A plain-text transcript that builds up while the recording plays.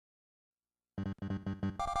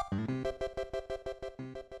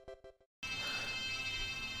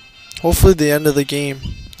Hopefully the end of the game.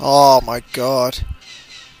 Oh my god.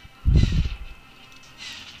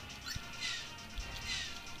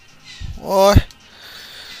 What?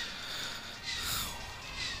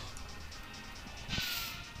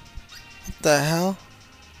 What the hell?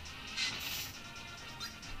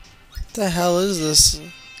 What the hell is this?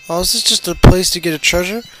 Oh, is this just a place to get a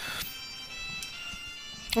treasure?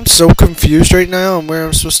 I'm so confused right now on where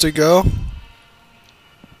I'm supposed to go.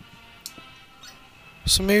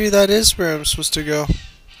 So maybe that is where I'm supposed to go.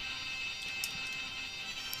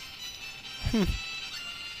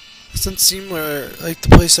 Doesn't seem like the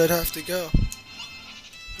place I'd have to go.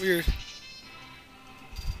 Weird.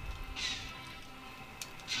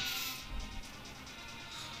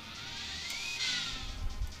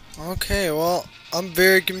 Okay, well, I'm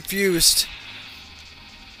very confused.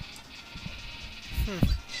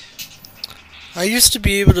 I used to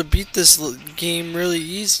be able to beat this game really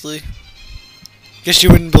easily. Guess you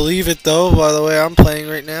wouldn't believe it though, by the way I'm playing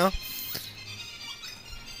right now.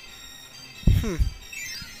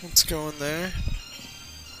 Let's go in there.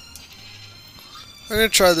 I'm gonna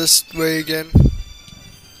try this way again,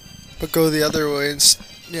 but go the other way and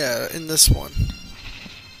yeah, in this one.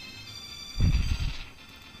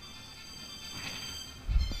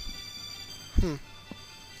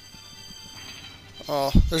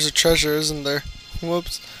 Oh, there's a treasure, isn't there?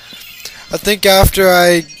 Whoops. I think if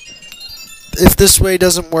this way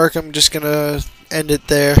doesn't work, I'm just gonna end it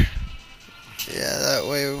there. Yeah, that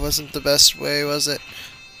way wasn't the best way, was it?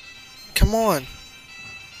 Come on.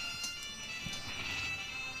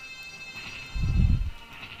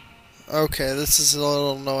 Okay, this is a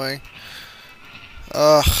little annoying.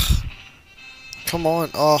 Ugh. Come on.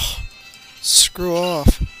 Oh. Screw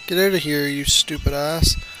off. Get out of here, you stupid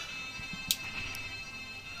ass.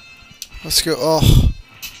 Let's go. Oh.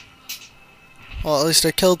 Well, at least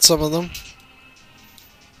I killed some of them.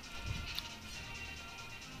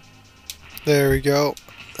 There we go.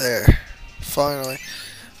 There. Finally.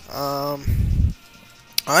 I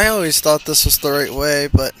always thought this was the right way,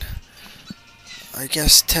 but I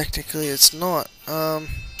guess technically it's not.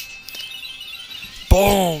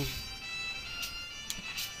 Boom!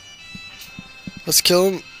 Let's kill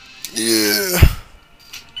him. Yeah!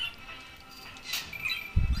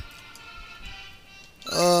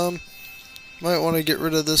 Might want to get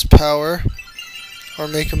rid of this power. Or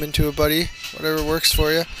make him into a buddy. Whatever works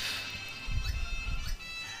for you.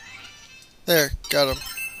 There, got him.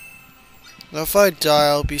 Now if I die,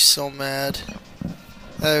 I'll be so mad.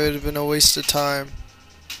 That would have been a waste of time.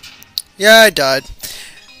 Yeah, I died.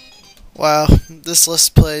 Wow, this let's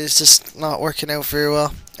play is just not working out very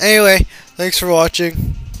well. Anyway, thanks for watching.